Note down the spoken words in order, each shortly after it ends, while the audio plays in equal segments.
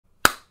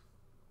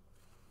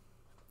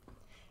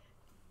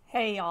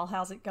Hey y'all,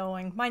 how's it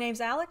going? My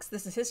name's Alex,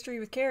 this is History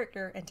with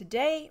Character, and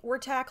today we're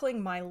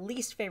tackling my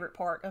least favorite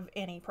part of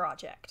any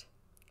project.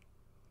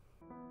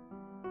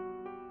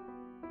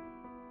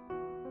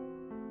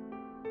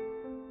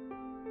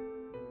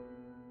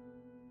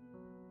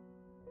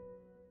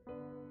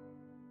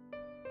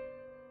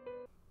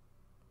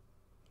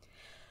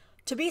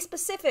 To be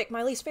specific,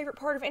 my least favorite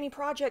part of any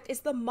project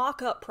is the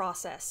mock-up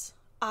process.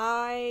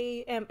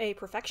 I am a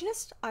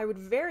perfectionist. I would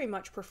very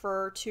much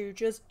prefer to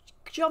just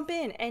jump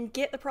in and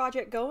get the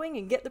project going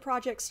and get the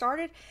project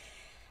started,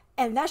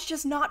 and that's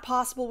just not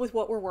possible with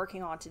what we're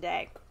working on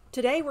today.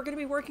 Today we're going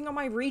to be working on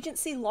my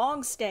Regency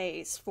long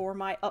stays for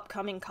my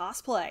upcoming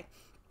cosplay.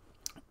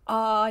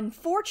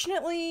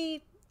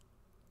 Unfortunately,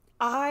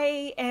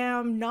 I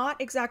am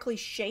not exactly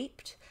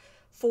shaped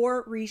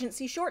for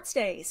Regency short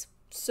stays,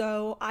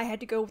 so I had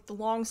to go with the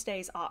long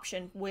stays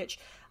option, which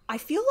I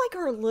feel like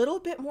are a little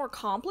bit more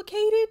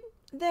complicated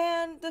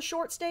than the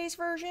short stays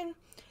version.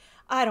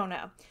 I don't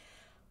know.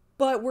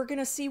 But we're going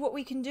to see what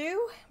we can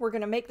do. We're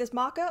going to make this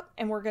mock-up,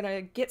 and we're going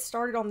to get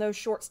started on those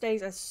short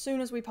stays as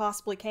soon as we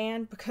possibly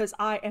can, because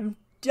I am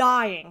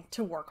dying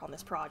to work on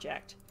this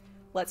project.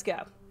 Let's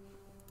go.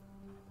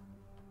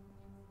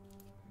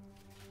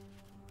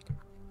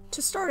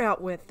 To start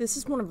out with, this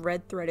is one of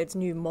Redthreaded's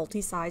new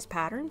multi-size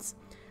patterns.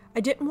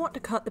 I didn't want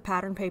to cut the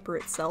pattern paper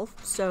itself,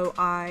 so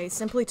I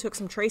simply took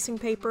some tracing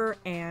paper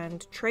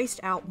and traced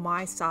out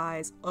my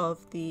size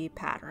of the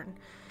pattern.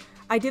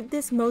 I did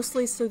this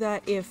mostly so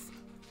that if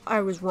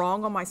I was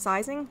wrong on my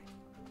sizing,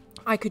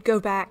 I could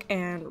go back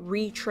and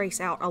retrace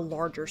out a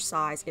larger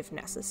size if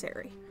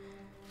necessary.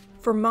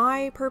 For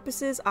my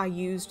purposes, I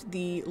used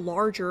the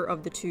larger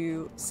of the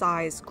two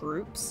size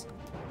groups,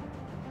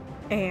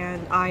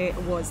 and I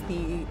was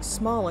the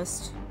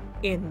smallest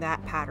in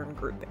that pattern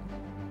grouping.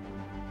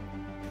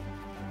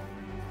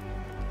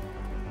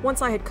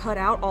 Once I had cut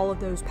out all of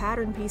those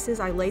pattern pieces,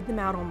 I laid them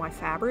out on my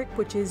fabric,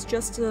 which is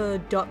just a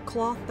duck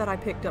cloth that I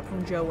picked up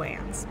from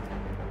Joann's.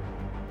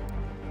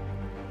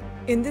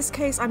 In this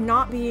case, I'm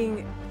not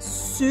being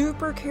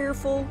super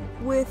careful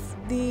with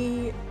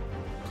the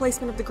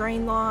placement of the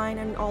grain line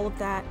and all of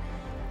that.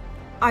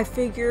 I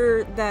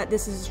figure that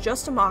this is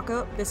just a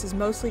mock-up. This is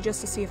mostly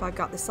just to see if I've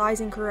got the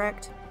sizing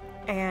correct,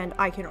 and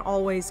I can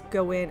always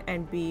go in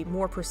and be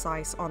more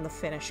precise on the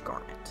finished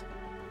garment.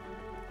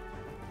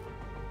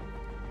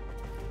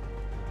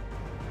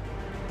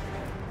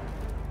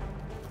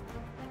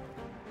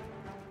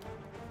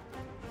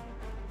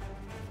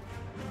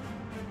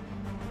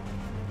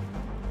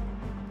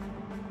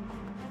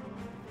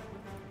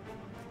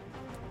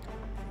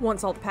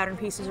 Once all the pattern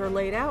pieces are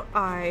laid out,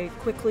 I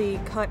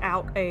quickly cut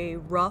out a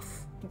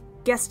rough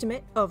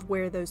guesstimate of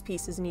where those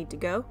pieces need to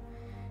go.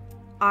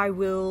 I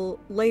will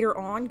later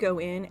on go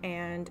in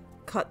and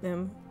cut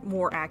them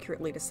more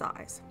accurately to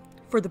size.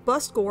 For the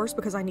bust gores,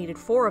 because I needed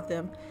 4 of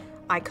them,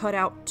 I cut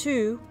out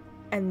 2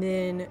 and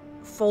then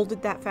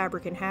folded that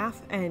fabric in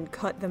half and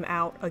cut them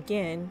out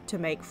again to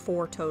make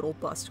 4 total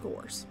bust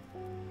gores.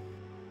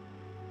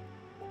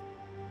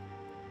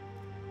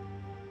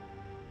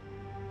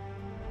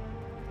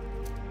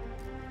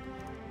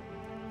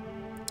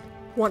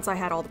 Once I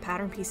had all the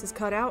pattern pieces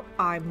cut out,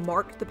 I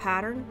marked the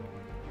pattern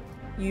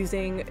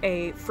using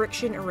a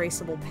friction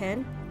erasable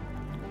pen.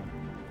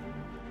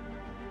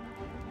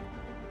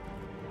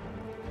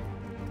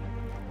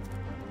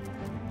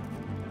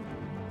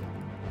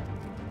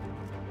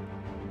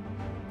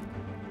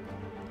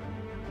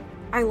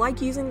 I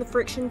like using the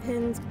friction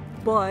pens,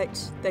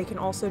 but they can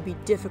also be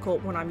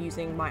difficult when I'm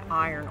using my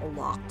iron a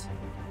lot.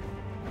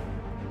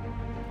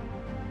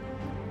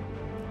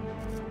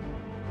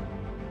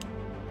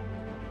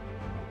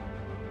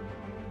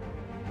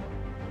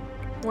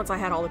 Once I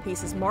had all the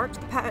pieces marked,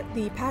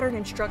 the pattern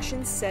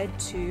instructions said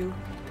to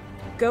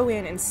go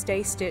in and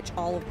stay stitch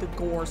all of the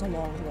gores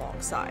along the long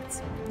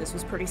sides. This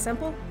was pretty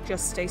simple,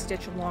 just stay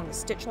stitch along the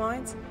stitch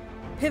lines,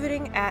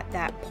 pivoting at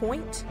that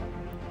point,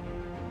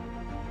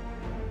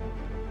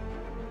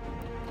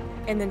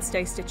 and then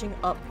stay stitching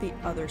up the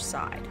other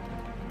side.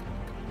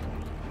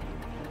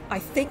 I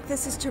think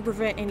this is to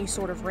prevent any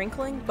sort of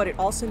wrinkling, but it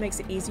also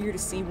makes it easier to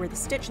see where the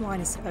stitch line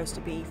is supposed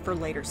to be for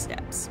later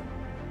steps.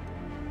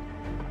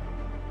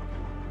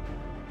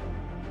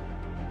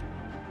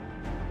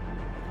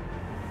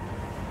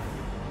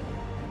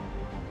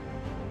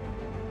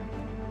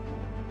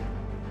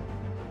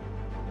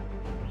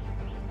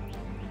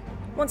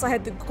 Once I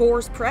had the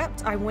gores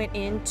prepped, I went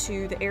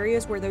into the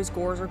areas where those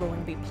gores are going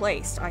to be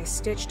placed. I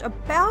stitched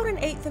about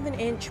 1/8 of an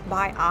inch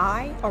by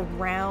eye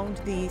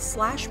around the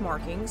slash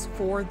markings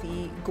for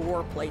the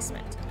gore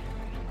placement.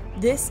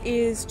 This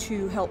is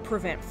to help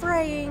prevent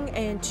fraying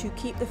and to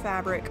keep the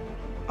fabric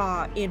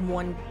in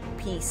one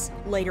piece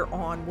later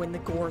on when the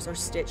gores are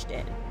stitched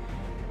in.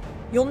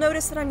 You'll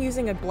notice that I'm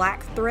using a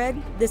black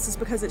thread. This is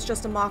because it's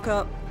just a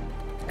mock-up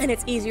and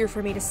it's easier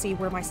for me to see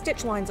where my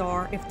stitch lines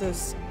are if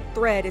this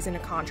thread is in a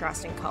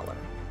contrasting color.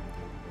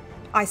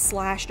 I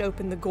slashed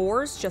open the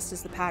gores just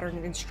as the pattern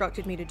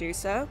instructed me to do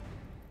so,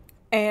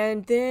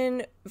 and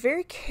then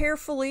very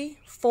carefully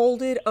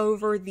folded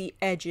over the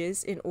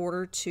edges in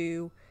order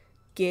to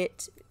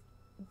get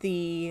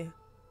the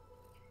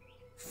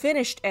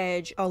finished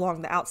edge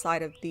along the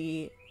outside of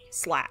the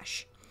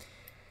slash.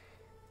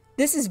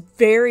 This is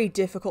very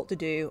difficult to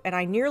do, and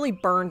I nearly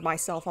burned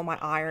myself on my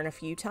iron a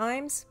few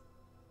times,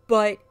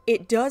 but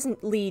it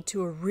doesn't lead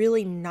to a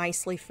really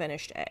nicely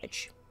finished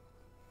edge.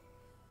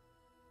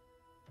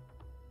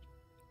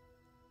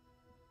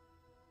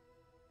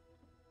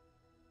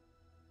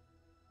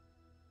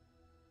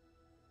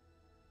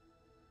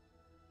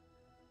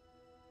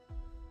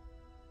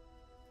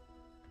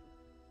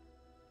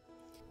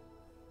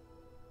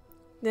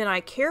 Then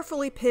I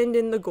carefully pinned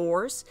in the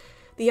gores.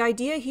 The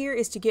idea here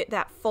is to get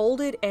that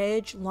folded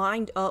edge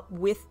lined up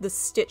with the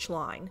stitch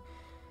line.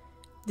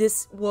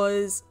 This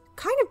was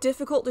kind of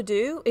difficult to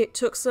do. It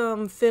took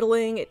some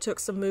fiddling, it took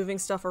some moving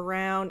stuff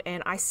around,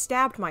 and I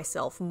stabbed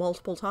myself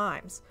multiple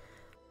times.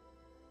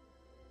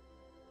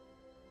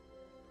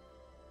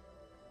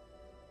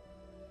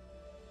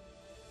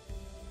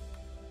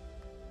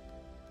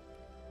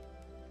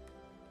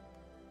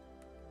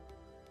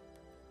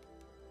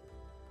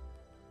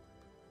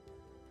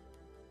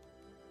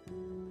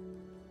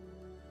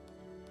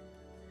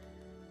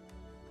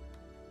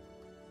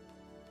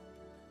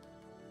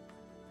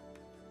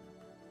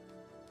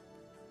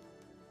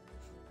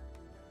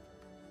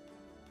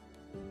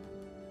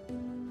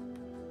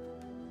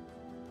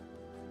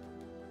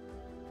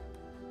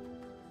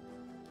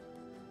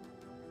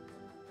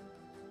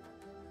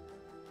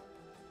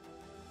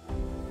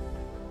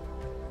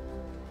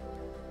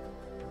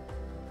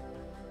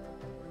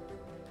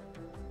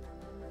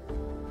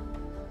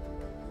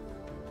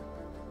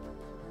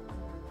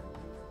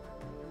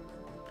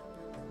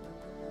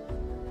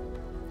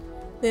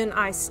 Then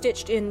I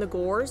stitched in the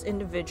gores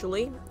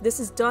individually. This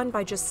is done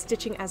by just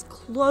stitching as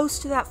close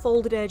to that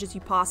folded edge as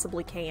you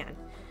possibly can.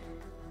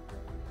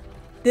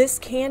 This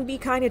can be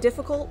kind of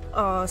difficult,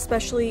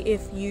 especially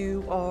if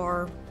you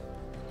are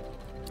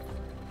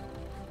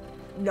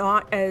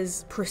not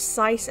as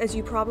precise as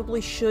you probably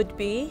should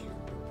be.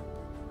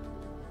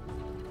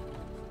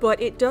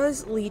 But it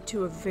does lead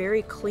to a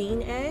very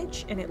clean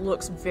edge, and it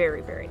looks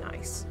very, very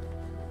nice.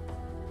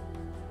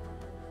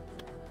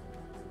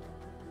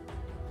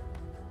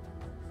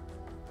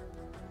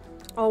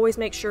 Always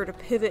make sure to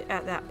pivot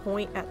at that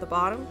point at the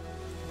bottom.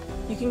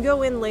 You can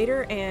go in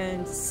later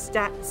and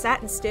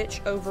satin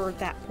stitch over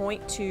that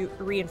point to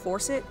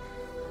reinforce it,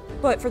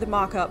 but for the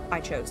mock-up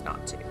I chose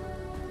not to.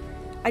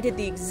 I did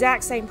the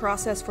exact same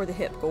process for the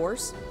hip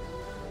gores.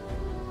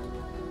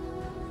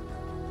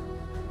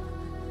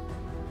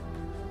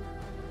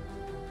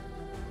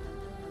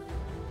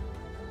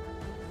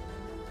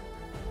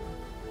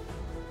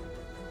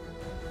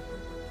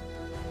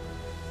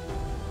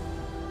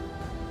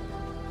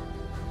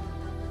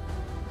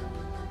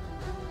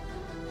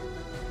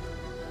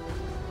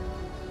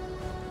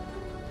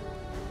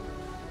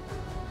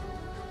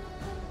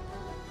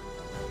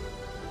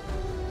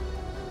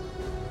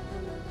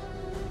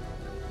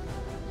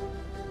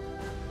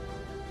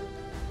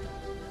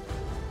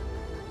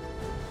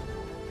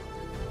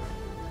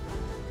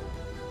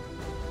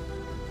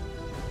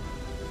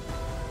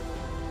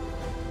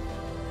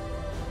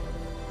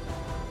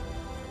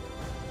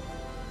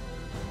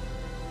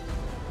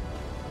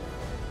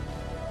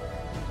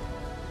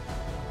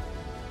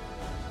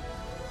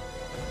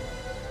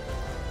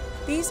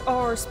 These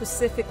are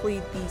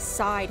specifically the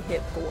side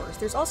hip gores.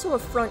 There's also a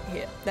front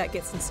hip that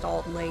gets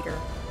installed later.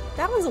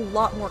 That one's a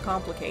lot more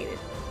complicated.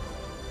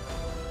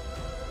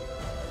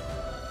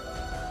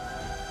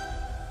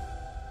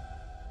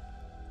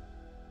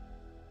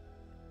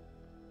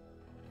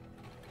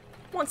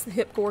 Once the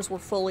hip gores were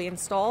fully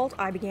installed,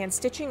 I began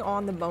stitching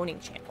on the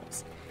boning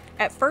channels.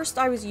 At first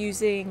I was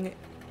using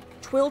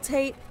twill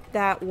tape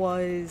that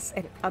was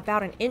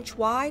about an inch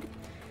wide,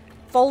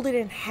 folded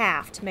in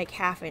half to make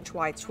half-inch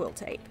wide twill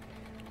tape.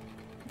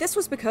 This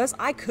was because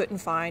I couldn't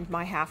find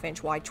my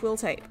half-inch wide twill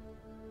tape.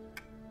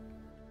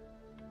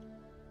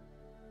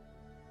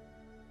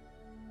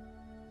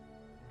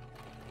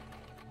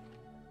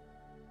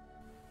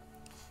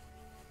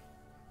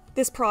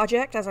 This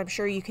project, as I'm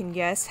sure you can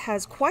guess,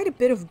 has quite a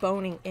bit of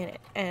boning in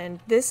it,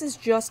 and this is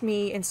just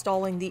me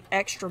installing the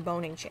extra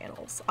boning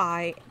channels.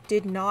 I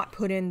did not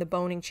put in the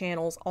boning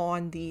channels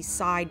on the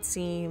side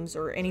seams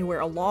or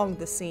anywhere along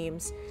the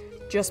seams,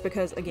 just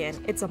because,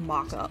 again, it's a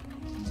mock-up.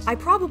 I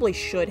probably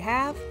should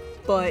have,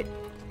 but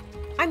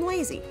I'm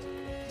lazy.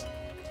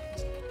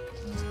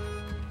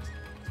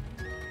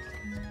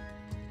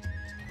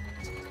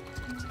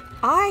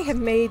 I have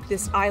made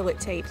this eyelet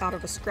tape out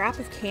of a scrap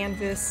of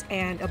canvas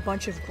and a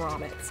bunch of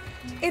grommets.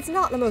 It's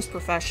not the most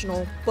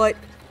professional, but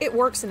it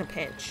works in a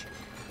pinch.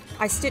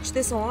 I stitched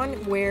this on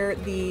where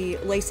the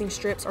lacing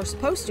strips are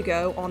supposed to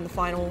go on the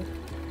final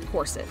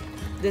corset.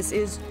 This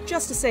is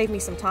just to save me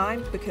some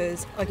time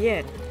because,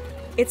 again,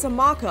 it's a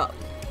mock-up.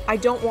 I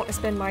don't want to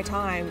spend my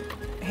time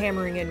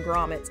hammering in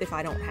grommets if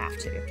I don't have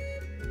to.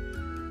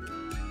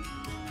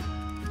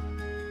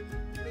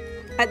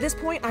 At this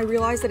point, I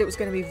realized that it was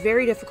going to be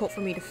very difficult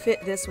for me to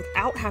fit this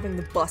without having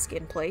the busk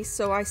in place,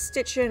 so I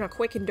stitched in a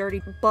quick and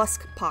dirty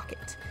busk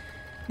pocket.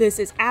 This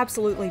is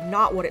absolutely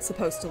not what it's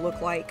supposed to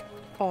look like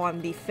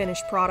on the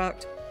finished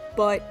product,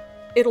 but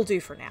it'll do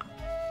for now.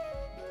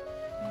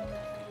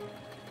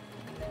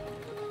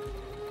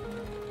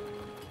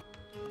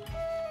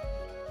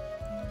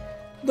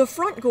 The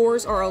front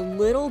gores are a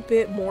little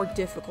bit more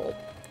difficult.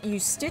 You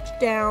stitch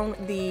down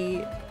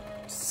the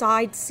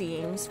side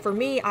seams. For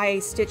me, I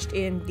stitched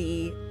in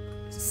the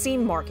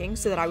seam marking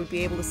so that I would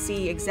be able to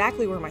see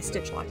exactly where my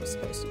stitch line was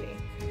supposed to be.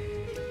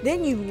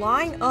 Then you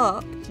line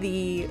up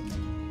the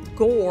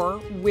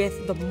gore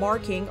with the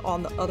marking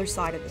on the other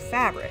side of the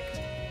fabric.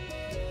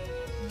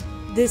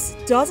 This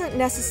doesn't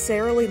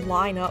necessarily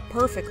line up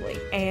perfectly,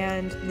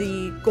 and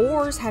the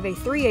gores have a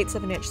 3/8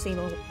 of an inch seam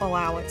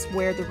allowance,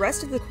 where the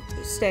rest of the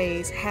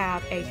stays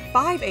have a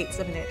 5/8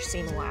 of an inch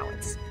seam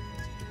allowance.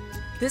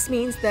 This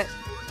means that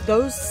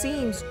those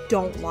seams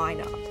don't line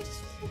up.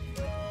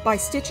 By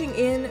stitching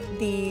in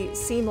the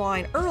seam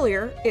line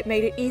earlier, it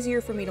made it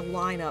easier for me to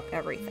line up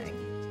everything.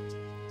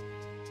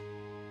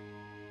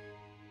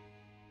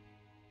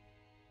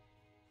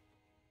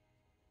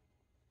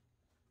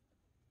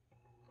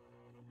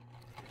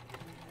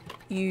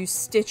 You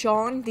stitch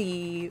on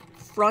the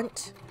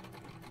front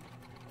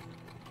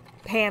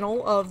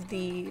panel of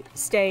the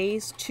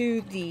stays to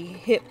the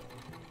hip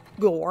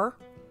gore,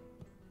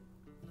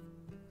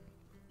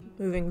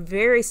 moving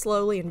very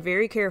slowly and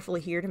very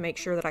carefully here to make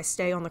sure that I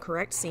stay on the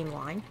correct seam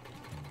line.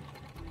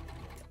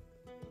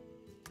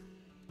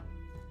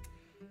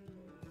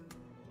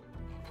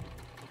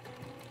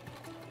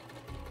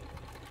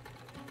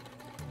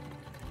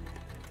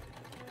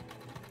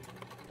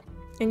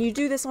 And you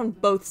do this on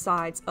both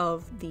sides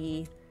of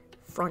the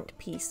front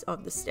piece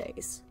of the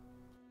stays.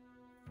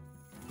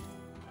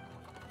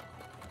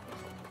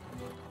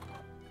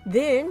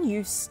 Then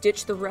you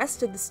stitch the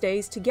rest of the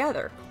stays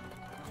together.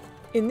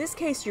 In this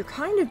case, you're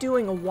kind of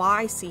doing a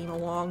Y seam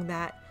along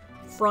that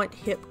front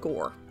hip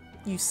gore.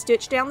 You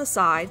stitch down the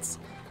sides,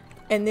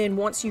 and then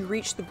once you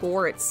reach the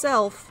gore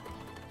itself,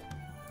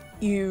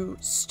 you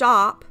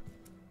stop,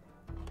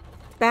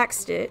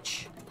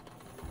 backstitch,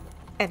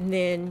 and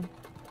then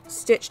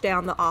stitch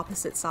down the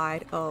opposite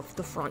side of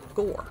the front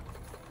gore.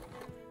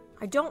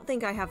 I don't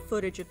think I have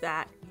footage of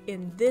that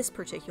in this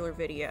particular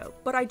video,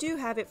 but I do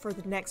have it for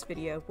the next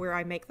video where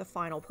I make the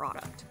final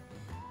product.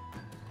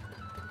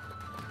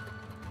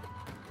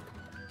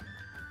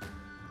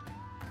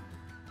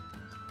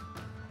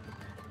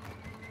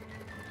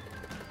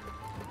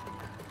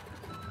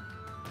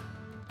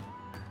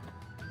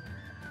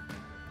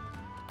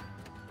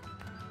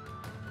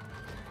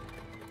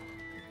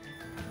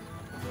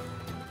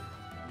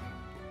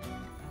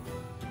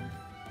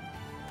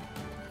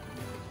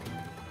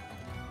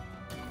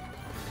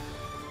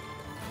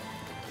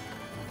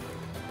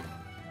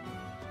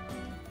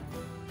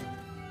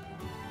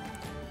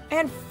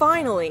 And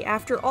finally,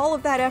 after all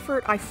of that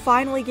effort, I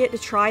finally get to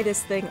try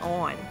this thing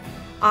on.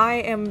 I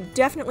am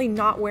definitely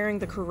not wearing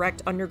the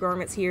correct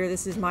undergarments here.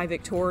 This is my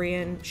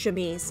Victorian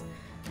chemise,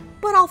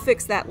 but I'll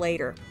fix that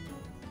later.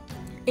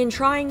 In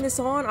trying this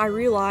on, I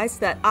realized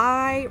that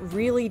I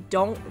really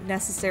don't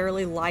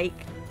necessarily like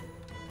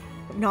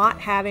not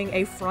having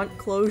a front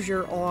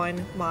closure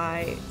on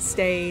my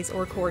stays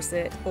or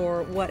corset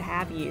or what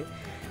have you.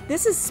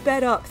 This is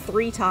sped up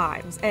 3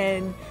 times,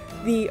 and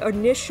the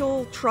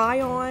initial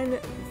try-on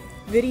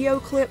video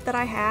clip that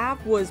I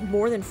have was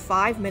more than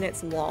 5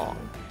 minutes long.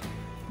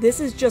 This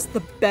is just the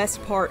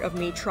best part of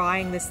me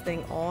trying this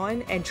thing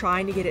on and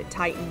trying to get it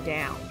tightened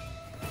down.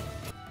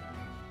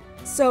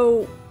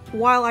 So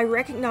while I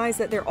recognize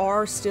that there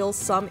are still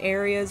some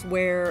areas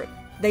where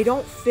they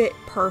don't fit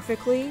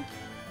perfectly,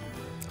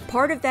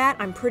 part of that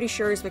I'm pretty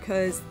sure is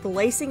because the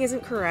lacing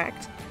isn't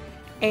correct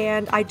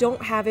and I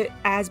don't have it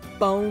as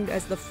boned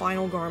as the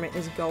final garment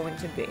is going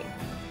to be.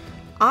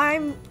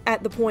 I'm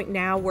at the point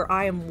now where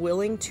I am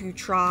willing to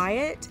try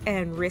it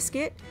and risk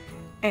it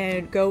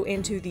and go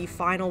into the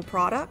final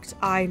product.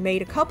 I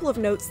made a couple of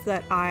notes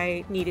that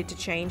I needed to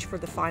change for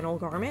the final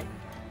garment,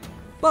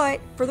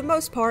 but for the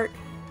most part,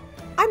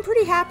 I'm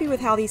pretty happy with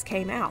how these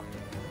came out.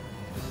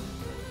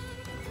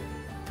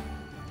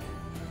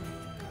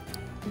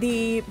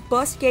 The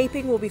bust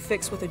gaping will be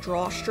fixed with a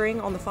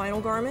drawstring on the final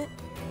garment.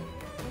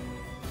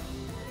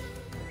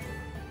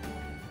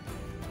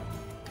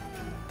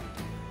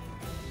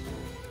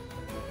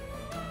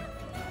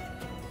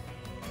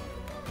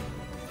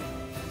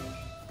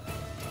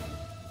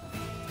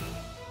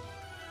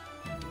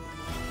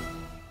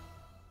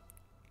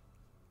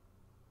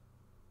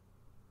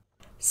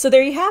 So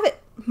there you have it.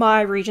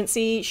 My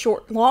Regency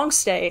long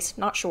stays,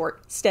 not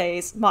short,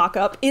 stays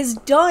mock-up is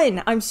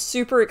done. I'm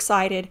super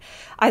excited.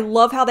 I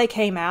love how they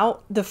came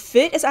out. The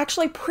fit is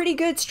actually pretty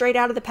good straight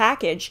out of the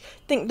package.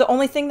 I think the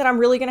only thing that I'm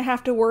really going to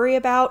have to worry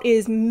about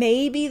is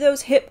maybe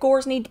those hip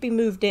gores need to be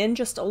moved in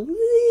just a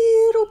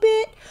little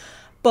bit.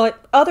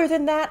 But other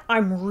than that,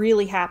 I'm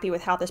really happy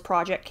with how this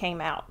project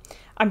came out.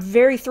 I'm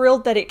very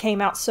thrilled that it came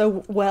out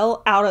so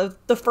well out of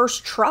the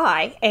first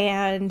try,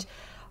 and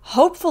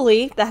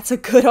hopefully that's a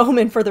good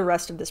omen for the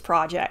rest of this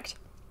project.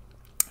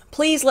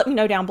 Please let me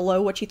know down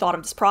below what you thought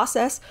of this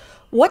process.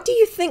 What do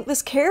you think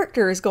this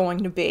character is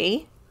going to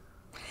be?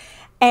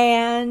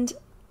 And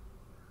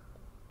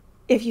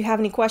if you have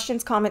any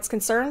questions, comments,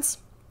 concerns,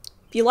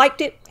 if you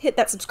liked it, hit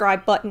that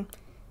subscribe button.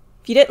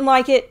 If you didn't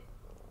like it,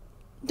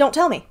 don't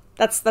tell me.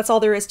 That's all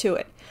there is to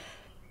it.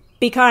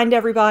 Be kind,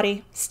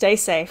 everybody. Stay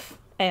safe.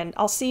 And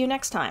I'll see you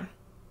next time.